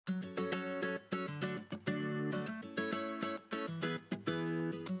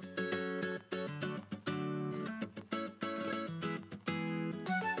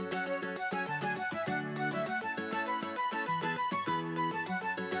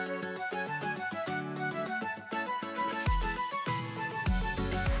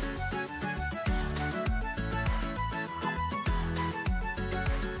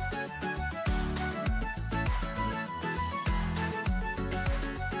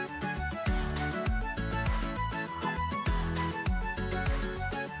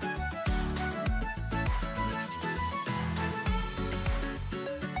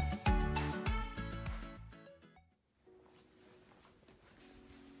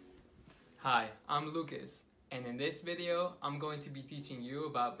Hi, I'm Lucas, and in this video, I'm going to be teaching you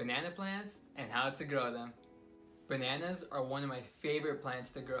about banana plants and how to grow them. Bananas are one of my favorite plants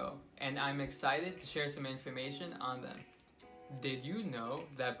to grow, and I'm excited to share some information on them. Did you know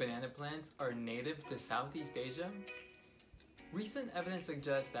that banana plants are native to Southeast Asia? Recent evidence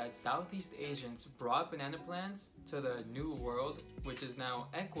suggests that Southeast Asians brought banana plants to the New World, which is now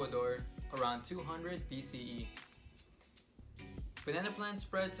Ecuador, around 200 BCE. Banana plants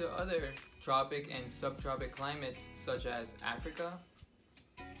spread to other tropic and subtropic climates such as Africa,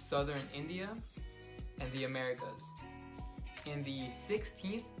 southern India, and the Americas. In the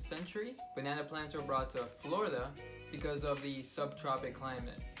 16th century, banana plants were brought to Florida because of the subtropic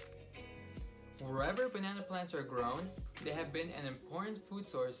climate. Wherever banana plants are grown, they have been an important food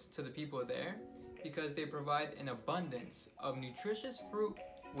source to the people there because they provide an abundance of nutritious fruit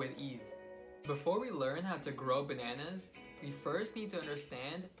with ease. Before we learn how to grow bananas, we first need to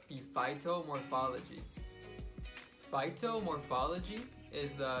understand the phytomorphology. Phytomorphology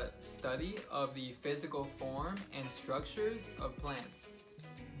is the study of the physical form and structures of plants.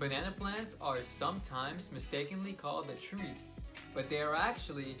 Banana plants are sometimes mistakenly called a tree, but they are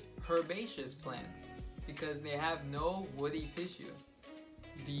actually herbaceous plants because they have no woody tissue.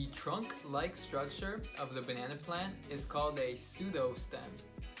 The trunk-like structure of the banana plant is called a pseudostem,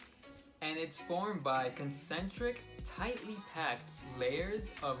 and it's formed by concentric, tightly packed layers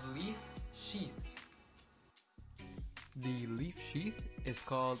of leaf sheaths. The leaf sheath is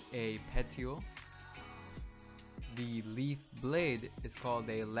called a petiole. The leaf blade is called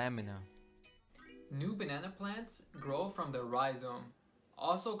a lamina. New banana plants grow from the rhizome,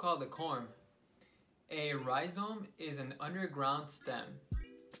 also called the corm. A rhizome is an underground stem.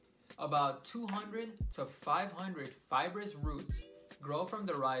 About 200 to 500 fibrous roots grow from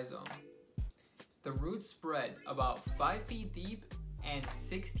the rhizome. The roots spread about 5 feet deep and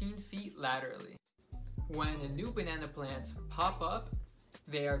 16 feet laterally. When new banana plants pop up,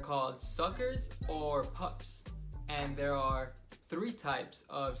 they are called suckers or pups, and there are 3 types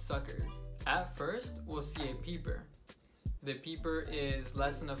of suckers. At first, we'll see a peeper. The peeper is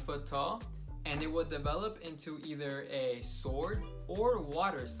less than a foot tall, and it will develop into either a sword or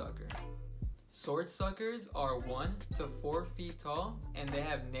water sucker. Sword suckers are 1 to 4 feet tall, and they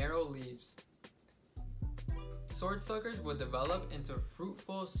have narrow leaves. Sword suckers will develop into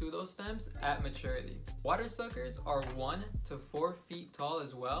fruitful pseudostems at maturity. Water suckers are 1 to 4 feet tall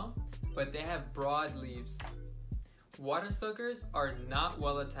as well, but they have broad leaves. Water suckers are not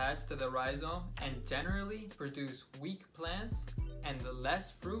well attached to the rhizome and generally produce weak plants and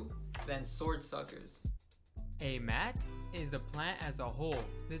less fruit than sword suckers. A mat is the plant as a whole.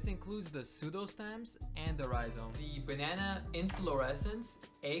 This includes the pseudostems and the rhizome. The banana inflorescence,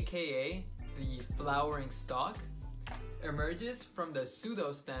 aka the flowering stalk, emerges from the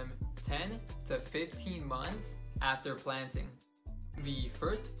pseudostem 10 to 15 months after planting. The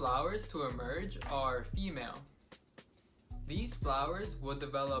first flowers to emerge are female. These flowers will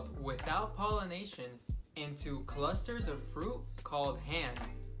develop without pollination into clusters of fruit called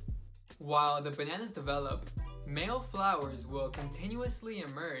hands. While the bananas develop, male flowers will continuously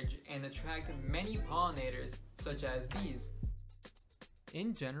emerge and attract many pollinators such as bees.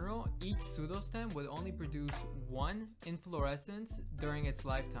 In general, each pseudostem would only produce 1 inflorescence during its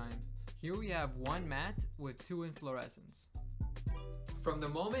lifetime. Here we have 1 mat with 2 inflorescences. From the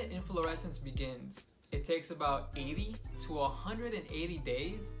moment inflorescence begins, it takes about 80 to 180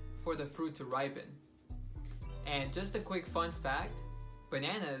 days for the fruit to ripen. And just a quick fun fact,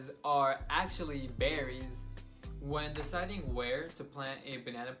 bananas are actually berries. When deciding where to plant a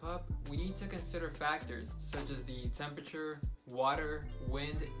banana pup, we need to consider factors such as the temperature, water,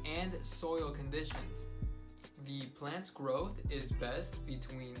 wind, and soil conditions. The plant's growth is best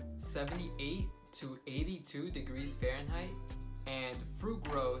between 78 to 82 degrees Fahrenheit and fruit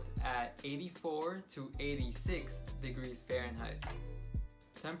growth at 84 to 86 degrees Fahrenheit.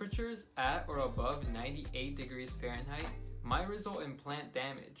 Temperatures at or above 98 degrees Fahrenheit might result in plant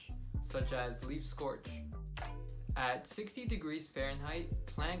damage, such as leaf scorch. At 60 degrees Fahrenheit,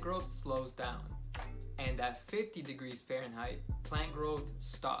 plant growth slows down, and at 50 degrees Fahrenheit, plant growth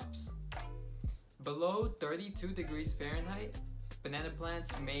stops. Below 32 degrees Fahrenheit, banana plants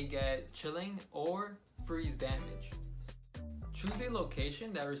may get chilling or freeze damage. Choose a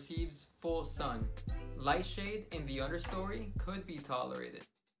location that receives full sun. Light shade in the understory could be tolerated.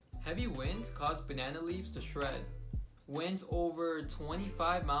 Heavy winds cause banana leaves to shred. Winds over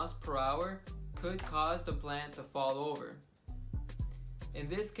 25 miles per hour could cause the plant to fall over. In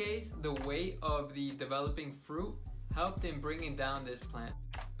this case, the weight of the developing fruit helped in bringing down this plant.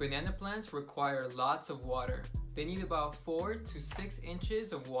 Banana plants require lots of water. They need about 4 to 6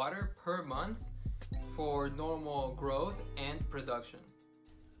 inches of water per month for normal growth and production.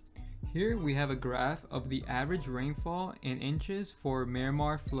 Here we have a graph of the average rainfall in inches for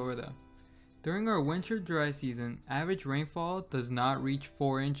Miramar, Florida. During our winter dry season, average rainfall does not reach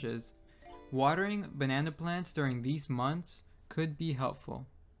 4 inches. Watering banana plants during these months could be helpful.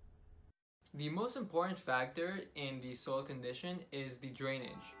 The most important factor in the soil condition is the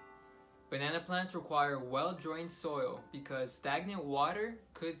drainage. Banana plants require well-drained soil because stagnant water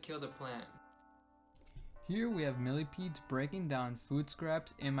could kill the plant. Here we have millipedes breaking down food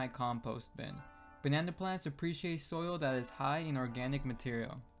scraps in my compost bin. Banana plants appreciate soil that is high in organic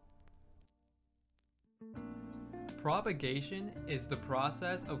material. Propagation is the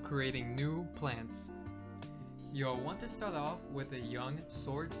process of creating new plants. You'll want to start off with a young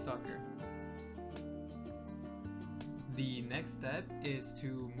sword sucker. The next step is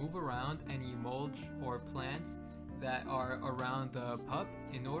to move around any mulch or plants that are around the pup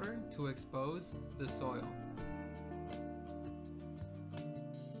in order to expose the soil.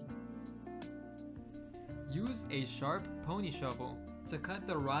 Use a sharp pony shovel to cut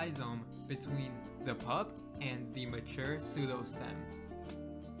the rhizome between the pup and the mature pseudostem.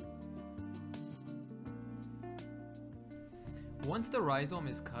 Once the rhizome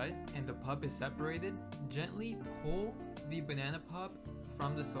is cut and the pup is separated, gently pull the banana pup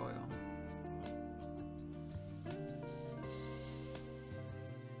from the soil.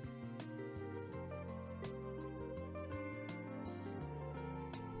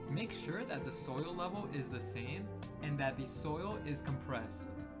 Make sure that the soil level is the same and that the soil is compressed.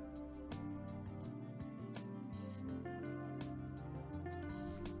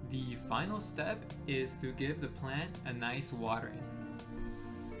 The final step is to give the plant a nice watering.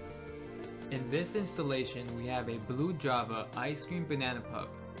 In this installation, we have a blue Java ice cream banana pup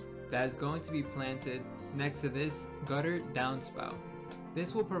that is going to be planted next to this gutter downspout.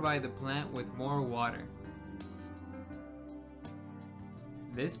 This will provide the plant with more water.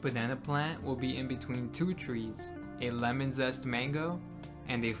 This banana plant will be in between 2 trees, a lemon zest mango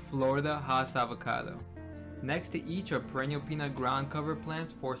and a Florida Hass avocado. Next to each are perennial peanut ground cover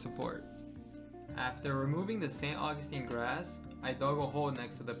plants for support. After removing the St. Augustine grass, I dug a hole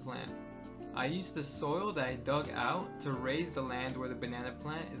next to the plant. I used the soil that I dug out to raise the land where the banana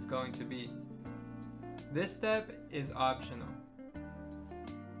plant is going to be. This step is optional.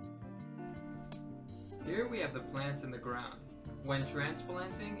 Here we have the plants in the ground. When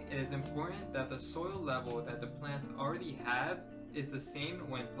transplanting, it is important that the soil level that the plants already have is the same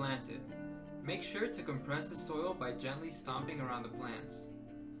when planted. Make sure to compress the soil by gently stomping around the plants.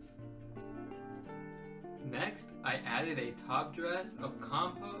 Next, I added a top dress of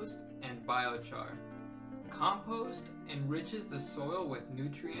compost and biochar. Compost enriches the soil with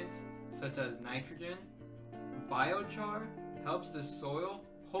nutrients such as nitrogen. Biochar helps the soil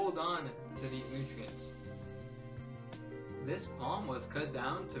hold on to these nutrients. This palm was cut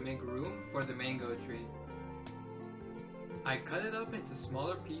down to make room for the mango tree. I cut it up into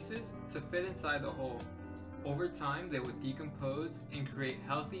smaller pieces to fit inside the hole. Over time, they would decompose and create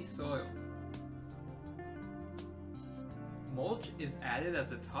healthy soil. Mulch is added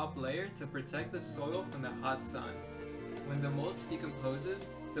as a top layer to protect the soil from the hot sun. When the mulch decomposes,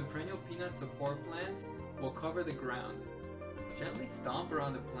 the perennial peanut support plants will cover the ground. Gently stomp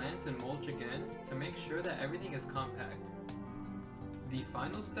around the plants and mulch again to make sure that everything is compact. The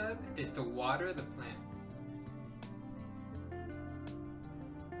final step is to water the plants.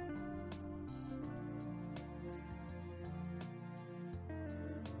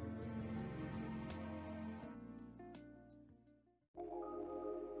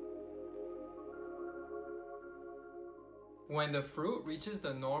 When the fruit reaches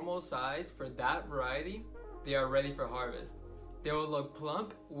the normal size for that variety, they are ready for harvest. They will look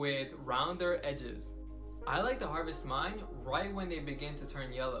plump with rounder edges. I like to harvest mine right when they begin to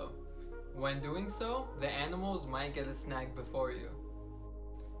turn yellow. When doing so, the animals might get a snack before you.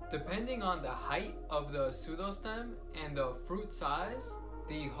 Depending on the height of the pseudostem and the fruit size,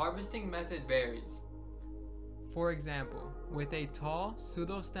 the harvesting method varies. For example, with a tall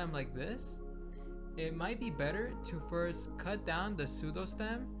pseudostem like this, it might be better to first cut down the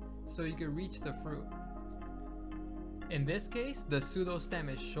pseudostem so you can reach the fruit. In this case, the pseudostem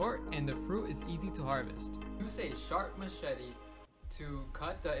is short and the fruit is easy to harvest. Use a sharp machete to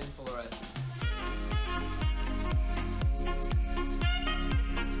cut the inflorescence.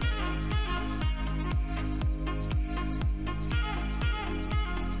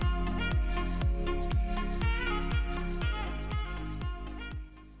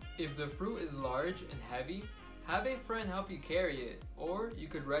 If the fruit is large and heavy, Have a friend help you carry it, or you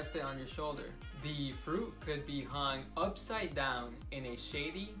could rest it on your shoulder. The fruit could be hung upside down in a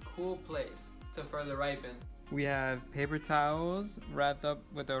shady, cool place to further ripen. We have paper towels wrapped up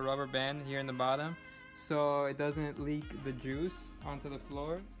with a rubber band here in the bottom so it doesn't leak the juice onto the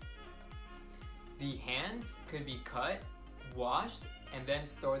floor. The hands could be cut, washed, and then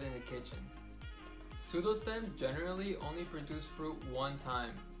stored in the kitchen. Pseudostems generally only produce fruit one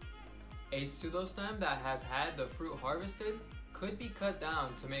time. A pseudostem that has had the fruit harvested could be cut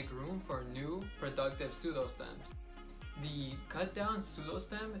down to make room for new, productive pseudostems. The cut down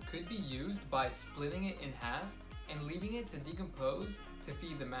pseudostem could be used by splitting it in half and leaving it to decompose to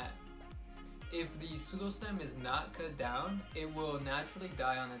feed the mat. If the pseudostem is not cut down, it will naturally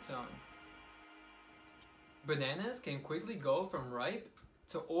die on its own. Bananas can quickly go from ripe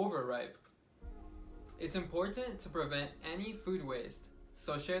to overripe. It's important to prevent any food waste,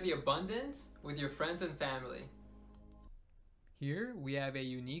 so share the abundance with your friends and family. Here we have a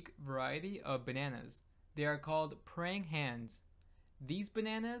unique variety of bananas. They are called praying hands. These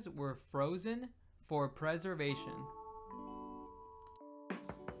bananas were frozen for preservation.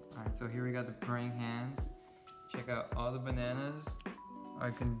 Alright, so here we got the praying hands. Check out all the bananas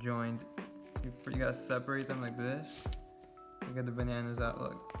are conjoined. You gotta separate them like this. Look at the bananas out,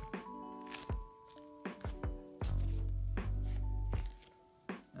 look.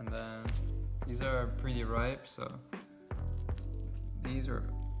 And then these are pretty ripe, so these are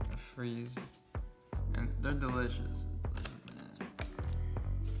gonna freeze. And they're delicious.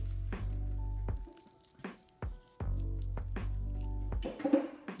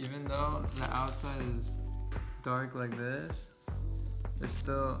 Even though the outside is dark like this, they're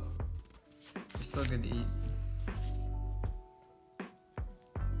still good to eat.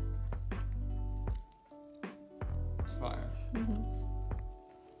 It's fire.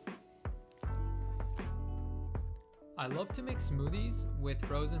 I love to make smoothies with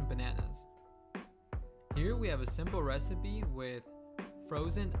frozen bananas. Here we have a simple recipe with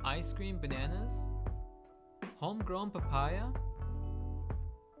frozen ice cream bananas, homegrown papaya,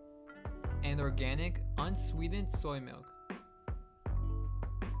 and organic unsweetened soy milk.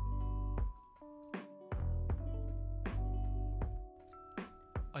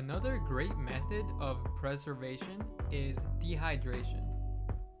 Another great method of preservation is dehydration.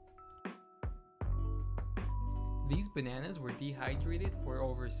 These bananas were dehydrated for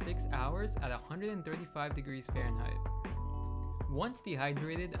over 6 hours at 135 degrees Fahrenheit. Once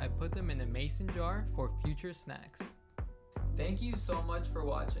dehydrated, I put them in a mason jar for future snacks. Thank you so much for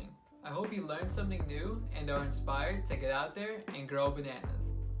watching. I hope you learned something new and are inspired to get out there and grow bananas.